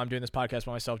another reason why I'm doing this podcast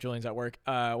by myself. Julian's at work.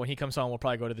 When he comes home, we'll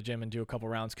probably go to the gym and do a couple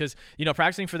rounds because, you know,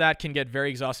 practicing for that can get very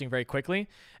exhausting very quickly.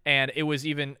 And it was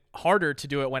even harder to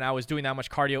do it when I was doing that much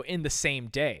cardio in the same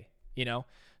day, you know?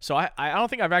 So I don't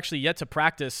think I've actually yet to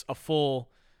practice a full,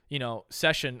 you know,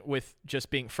 session with just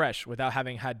being fresh without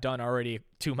having had done already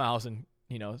 2 miles and,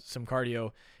 you know, some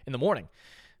cardio in the morning.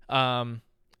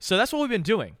 So that's what we've been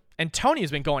doing. And Tony has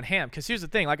been going ham because here's the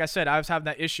thing. Like I said, I was having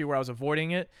that issue where I was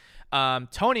avoiding it.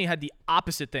 Tony had the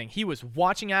opposite thing. He was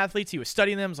watching athletes. He was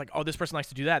studying them. It was like, oh, this person likes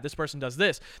to do that. This person does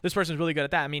this. This person's really good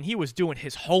at that. I mean, he was doing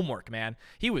his homework, man.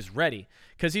 He was ready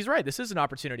because he's right. This is an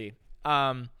opportunity.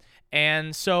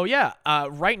 And so, yeah,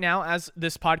 right now as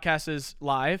this podcast is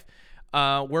live,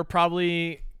 we're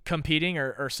probably competing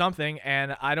or something.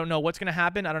 And I don't know what's going to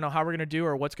happen. I don't know how we're going to do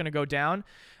or what's going to go down.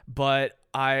 But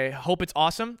I hope it's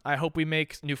awesome. I hope we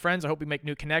make new friends. I hope we make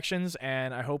new connections,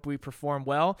 and I hope we perform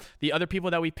well. The other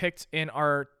people that we picked in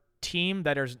our team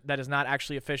that is not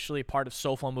actually officially part of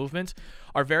SoFlo movement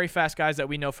are very fast guys that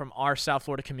we know from our South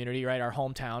Florida community, right, our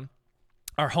hometown.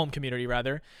 our home community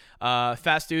rather.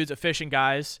 Fast Dudes, Efficient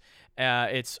Guys.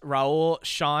 It's Raul,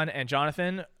 Sean, and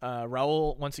Jonathan.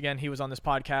 Raul, once again, he was on this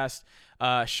podcast.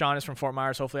 Sean is from Fort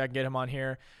Myers. Hopefully I can get him on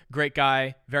here. Great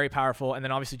guy, very powerful. And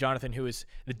then obviously Jonathan, who is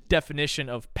the definition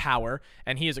of power,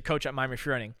 and he is a coach at Miami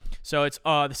Free Running. So it's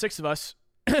the 6 of us,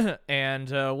 and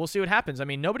we'll see what happens. I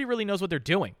mean, nobody really knows what they're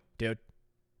doing, dude.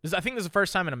 I think this is the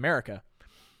first time in America.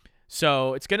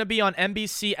 So it's going to be on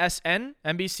NBCSN,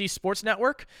 NBC Sports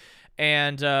Network.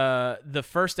 And the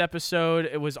first episode,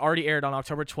 it was already aired on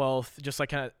October 12th, just like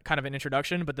kind of an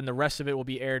introduction. But then the rest of it will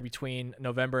be aired between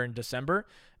November and December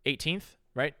 18th,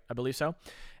 right? I believe so.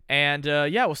 And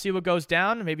yeah, we'll see what goes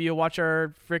down. Maybe you'll watch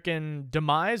our freaking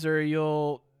demise, or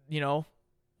you'll,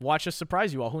 watch us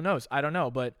surprise you all. Who knows? I don't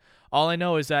know. But all I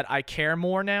know is that I care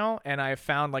more now, and I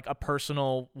found like a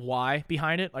personal why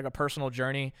behind it, like a personal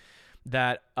journey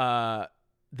that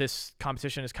this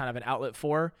competition is kind of an outlet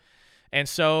for. And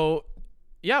so,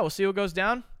 yeah, we'll see what goes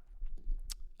down.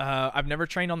 I've never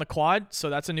trained on the quad, so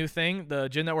that's a new thing. The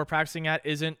gym that we're practicing at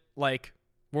isn't like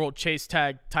World Chase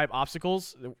Tag type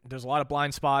obstacles. There's a lot of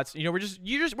blind spots. We're just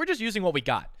using what we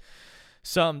got.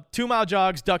 Some 2-mile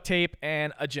jogs, duct tape,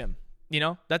 and a gym.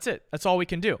 That's it. That's all we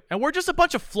can do. And we're just a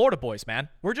bunch of Florida boys, man.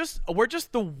 We're just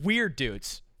the weird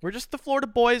dudes. We're just the Florida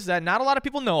boys that not a lot of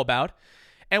people know about,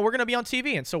 and we're gonna be on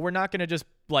TV. And so we're not gonna just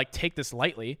like take this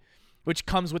lightly, which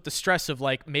comes with the stress of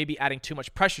like maybe adding too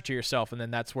much pressure to yourself, and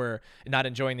then that's where not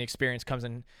enjoying the experience comes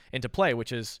into play,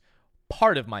 which is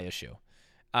part of my issue.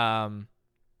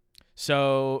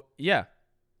 So yeah,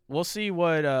 we'll see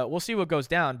what goes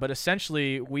down. But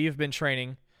essentially, we've been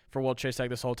training for World Chase Tag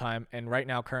this whole time, and right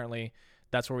now, currently,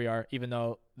 that's where we are. Even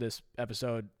though this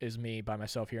episode is me by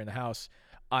myself here in the house,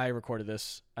 I recorded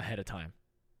this ahead of time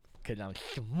because I'm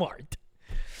smart.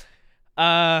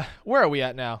 Where are we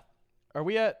at now? Are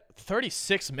we at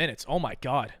 36 minutes? Oh my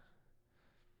God.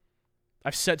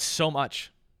 I've said so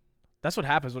much. That's what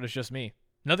happens when it's just me.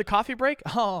 Another coffee break?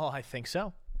 Oh, I think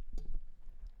so.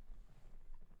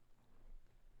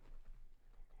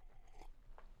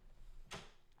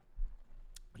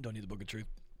 Don't need the Book of Truth.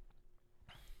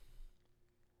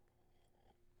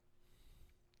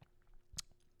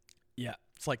 Yeah,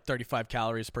 it's like 35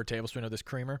 calories per tablespoon of this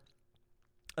creamer.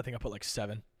 I think I put like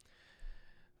 7.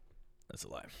 That's a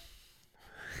lie.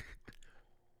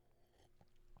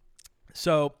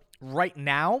 So right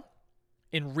now,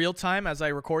 in real time as I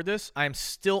record this, I'm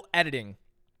still editing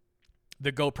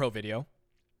the GoPro video.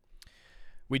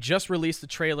 We just released the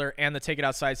trailer and the Take It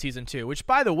Outside Season 2, which,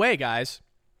 by the way, guys,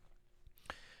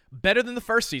 better than the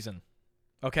first season.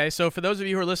 Okay, so for those of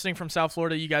you who are listening from South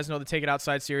Florida, you guys know the Take It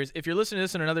Outside series. If you're listening to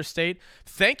this in another state,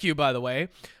 thank you, by the way.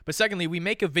 But secondly, we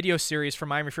make a video series for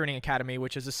Miami Free Running Academy,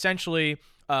 which is essentially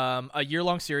a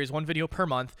year-long series, 1 video per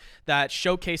month, that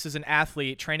showcases an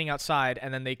athlete training outside,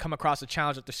 and then they come across a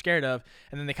challenge that they're scared of,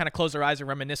 and then they kind of close their eyes and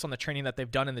reminisce on the training that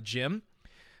they've done in the gym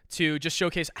to just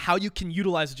showcase how you can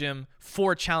utilize the gym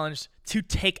for a challenge to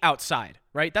take outside,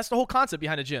 right? That's the whole concept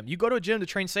behind a gym. You go to a gym to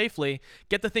train safely,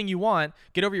 get the thing you want,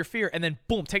 get over your fear, and then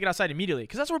boom, take it outside immediately.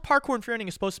 Because that's where parkour and free running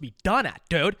is supposed to be done at,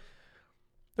 dude.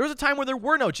 There was a time where there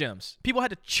were no gyms. People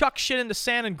had to chuck shit into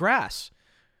sand and grass.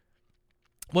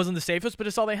 Wasn't the safest, but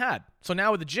it's all they had. So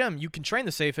now with the gym, you can train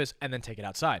the safest and then take it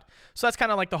outside. So that's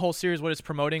kind of like the whole series, what it's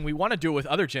promoting. We want to do it with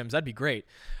other gyms. That'd be great.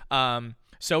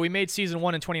 So we made season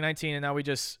 1 in 2019, and now we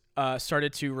just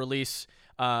started to release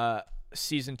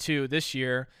season 2 this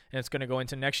year, and it's going to go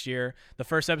into next year. The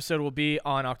first episode will be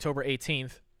on October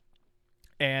 18th,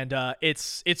 and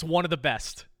it's one of the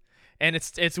best. And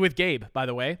it's with Gabe, by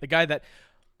the way, the guy that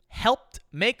helped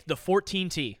make the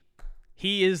 14T.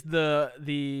 He is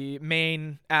the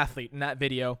main athlete in that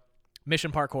video,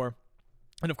 Mission Parkour.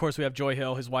 And of course, we have Joy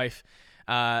Hill, his wife.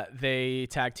 They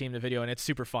tag team the video, and it's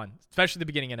super fun, especially the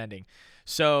beginning and ending.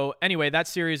 So anyway, that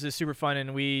series is super fun,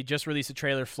 and we just released a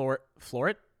trailer for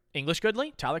it. English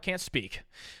goodly? Tyler can't speak.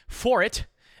 For it.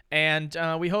 And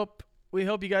we hope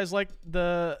you guys like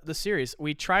the series.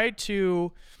 We tried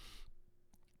to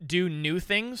do new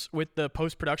things with the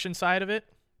post-production side of it,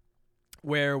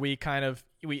 where we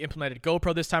implemented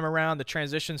GoPro this time around. The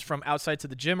transitions from outside to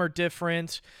the gym are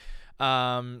different.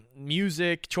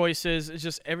 Music choices, it's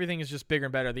just everything is just bigger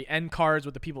and better. The end cards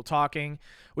with the people talking.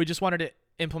 We just wanted to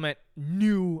implement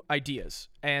new ideas.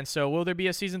 And so will there be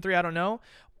a season 3? I don't know.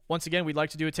 Once again, we'd like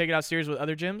to do a Take It Out series with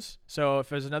other gyms. So if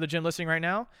there's another gym listening right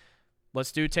now,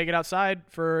 let's do Take It Outside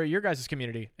for your guys'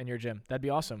 community and your gym. That'd be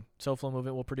awesome. SoFlo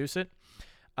Movement will produce it.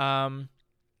 But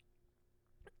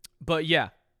yeah,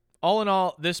 all in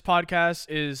all, this podcast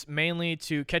is mainly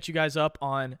to catch you guys up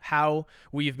on how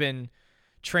we've been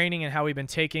training and how we've been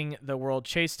taking the World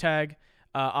Chase Tag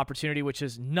opportunity, which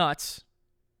is nuts.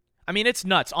 I mean, it's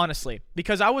nuts, honestly,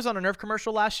 because I was on a Nerf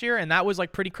commercial last year, and that was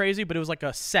like pretty crazy, but it was like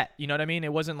a set. You know what I mean?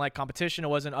 It wasn't like competition. It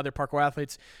wasn't other parkour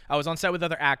athletes. I was on set with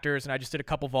other actors, and I just did a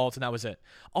couple vaults, and that was it.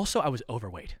 Also, I was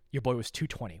overweight. Your boy was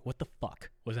 220. What the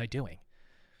fuck was I doing?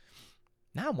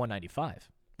 Now I'm 195.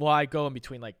 Well, I go in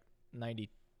between like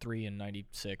 93 and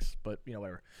 96, but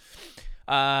whatever.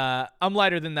 I'm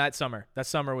lighter than that summer. That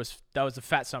was a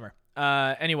fat summer.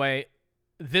 Anyway.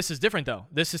 This is different, though.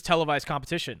 This is televised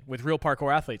competition with real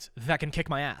parkour athletes that can kick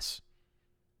my ass.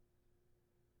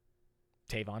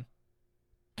 Tavon.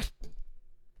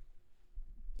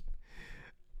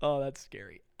 Oh, that's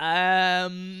scary.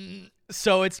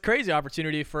 So it's crazy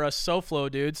opportunity for us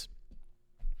SoFlo dudes.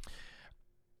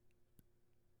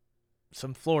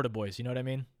 Some Florida boys, you know what I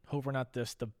mean? Hope we're not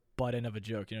the butt end of a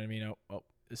joke, you know what I mean? Oh,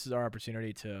 this is our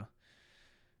opportunity to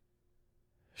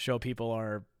show people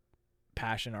our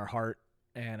passion, our heart,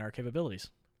 and our capabilities.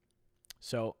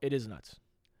 So it is nuts.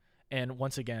 And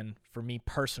once again, for me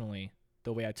personally,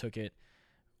 the way I took it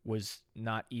was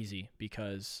not easy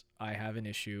because I have an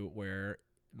issue where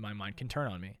my mind can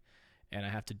turn on me and I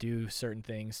have to do certain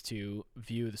things to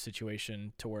view the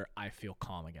situation to where I feel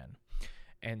calm again.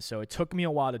 And so it took me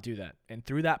a while to do that. And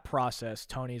through that process,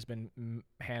 Tony's been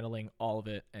handling all of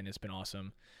it, and it's been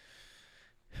awesome.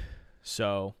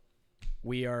 So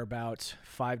we are about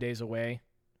 5 days away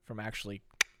from actually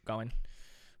going,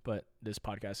 but this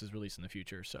podcast is released in the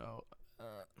future, so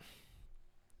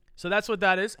that's what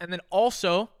that is. And then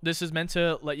also, this is meant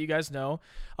to let you guys know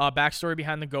backstory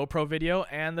behind the GoPro video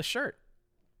and the shirt,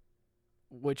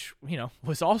 which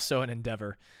was also an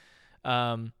endeavor.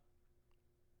 I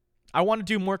want to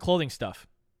do more clothing stuff.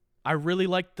 I really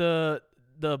like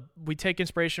we take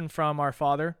inspiration from our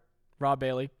father, Rob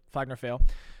Bailey, Flag Nor Fail.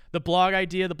 The blog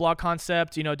idea, the blog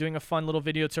concept, doing a fun little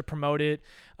video to promote it.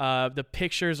 The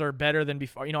pictures are better than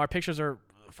before. Our pictures of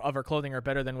our clothing are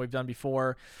better than we've done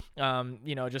before.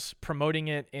 Just promoting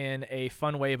it in a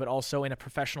fun way, but also in a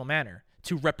professional manner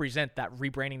to represent that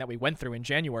rebranding that we went through in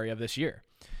January of this year.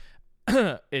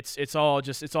 It's all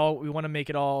we want to make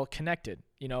it all connected.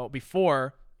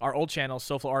 Before our old channel,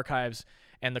 SoFlo Archives,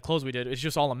 and the clothes we did, it's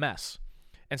just all a mess.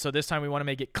 And so this time we want to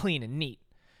make it clean and neat.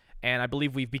 And I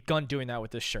believe we've begun doing that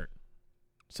with this shirt.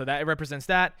 So that it represents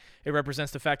that. It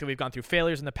represents the fact that we've gone through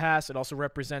failures in the past. It also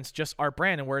represents just our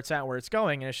brand and where it's at and where it's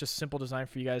going. And it's just simple design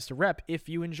for you guys to rep if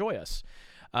you enjoy us.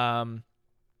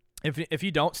 If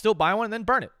you don't, still buy one and then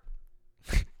burn it.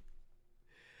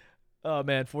 Oh,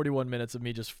 man, 41 minutes of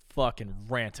me just fucking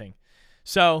ranting.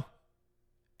 So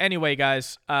anyway,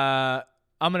 guys,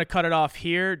 I'm going to cut it off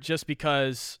here just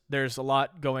because there's a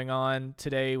lot going on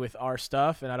today with our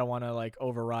stuff, and I don't want to,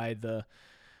 override the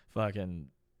fucking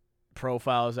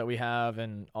profiles that we have.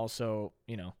 And also,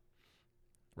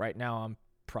 right now I'm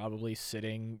probably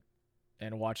sitting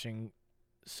and watching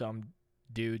some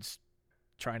dudes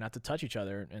try not to touch each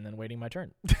other and then waiting my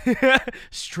turn.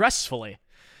 Stressfully.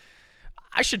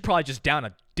 I should probably just down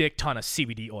a dick ton of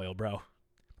CBD oil, bro.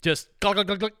 Just glug, glug,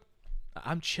 glug, glug.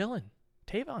 I'm chilling.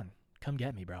 Tavon. Come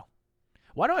get me, bro.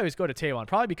 Why do I always go to Tavon?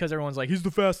 Probably because everyone's like, he's the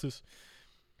fastest.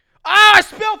 Ah, I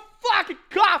spilled fucking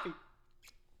coffee.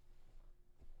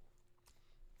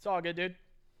 It's all good, dude.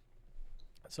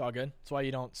 It's all good. That's why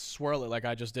you don't swirl it like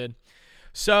I just did.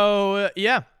 So,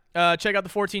 yeah. Check out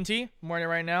the 14T. I'm wearing it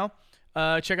right now.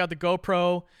 Check out the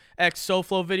GoPro X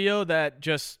SoFlo video that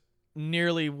just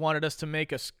nearly wanted us to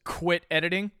make us quit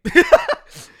editing.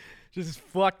 Just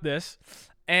fuck this.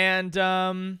 And,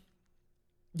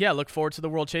 yeah, look forward to the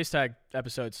World Chase Tag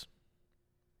episodes.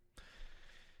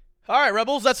 All right,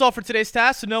 Rebels, that's all for today's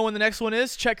task. To know when the next one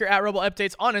is, check your @Rebel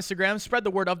updates on Instagram. Spread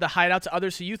the word of the Hideout to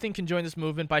others who you think can join this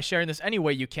movement by sharing this any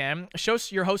way you can. Show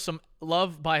your host some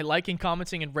love by liking,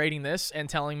 commenting, and rating this and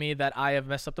telling me that I have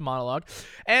messed up the monologue.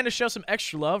 And to show some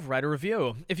extra love, write a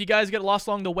review. If you guys get lost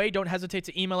along the way, don't hesitate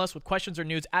to email us with questions or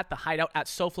news at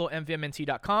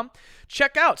thehideout@SoFloMVMNT.com.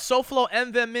 Check out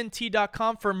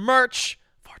SoFloMVMNT.com for merch.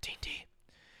 14T.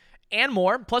 And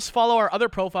more, plus follow our other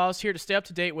profiles here to stay up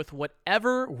to date with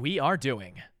whatever we are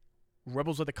doing.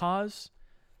 Rebels with a Cause,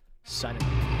 signing off.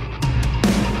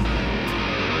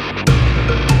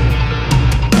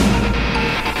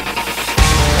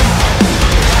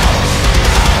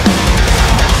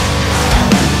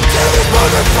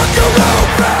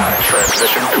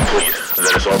 Transmission complete.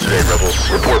 That is all today,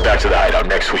 Rebels. Report back to the Hideout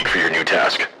next week for your new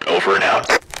task. Over and out.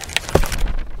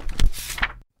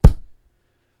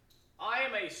 I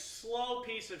am a slow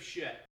piece of shit.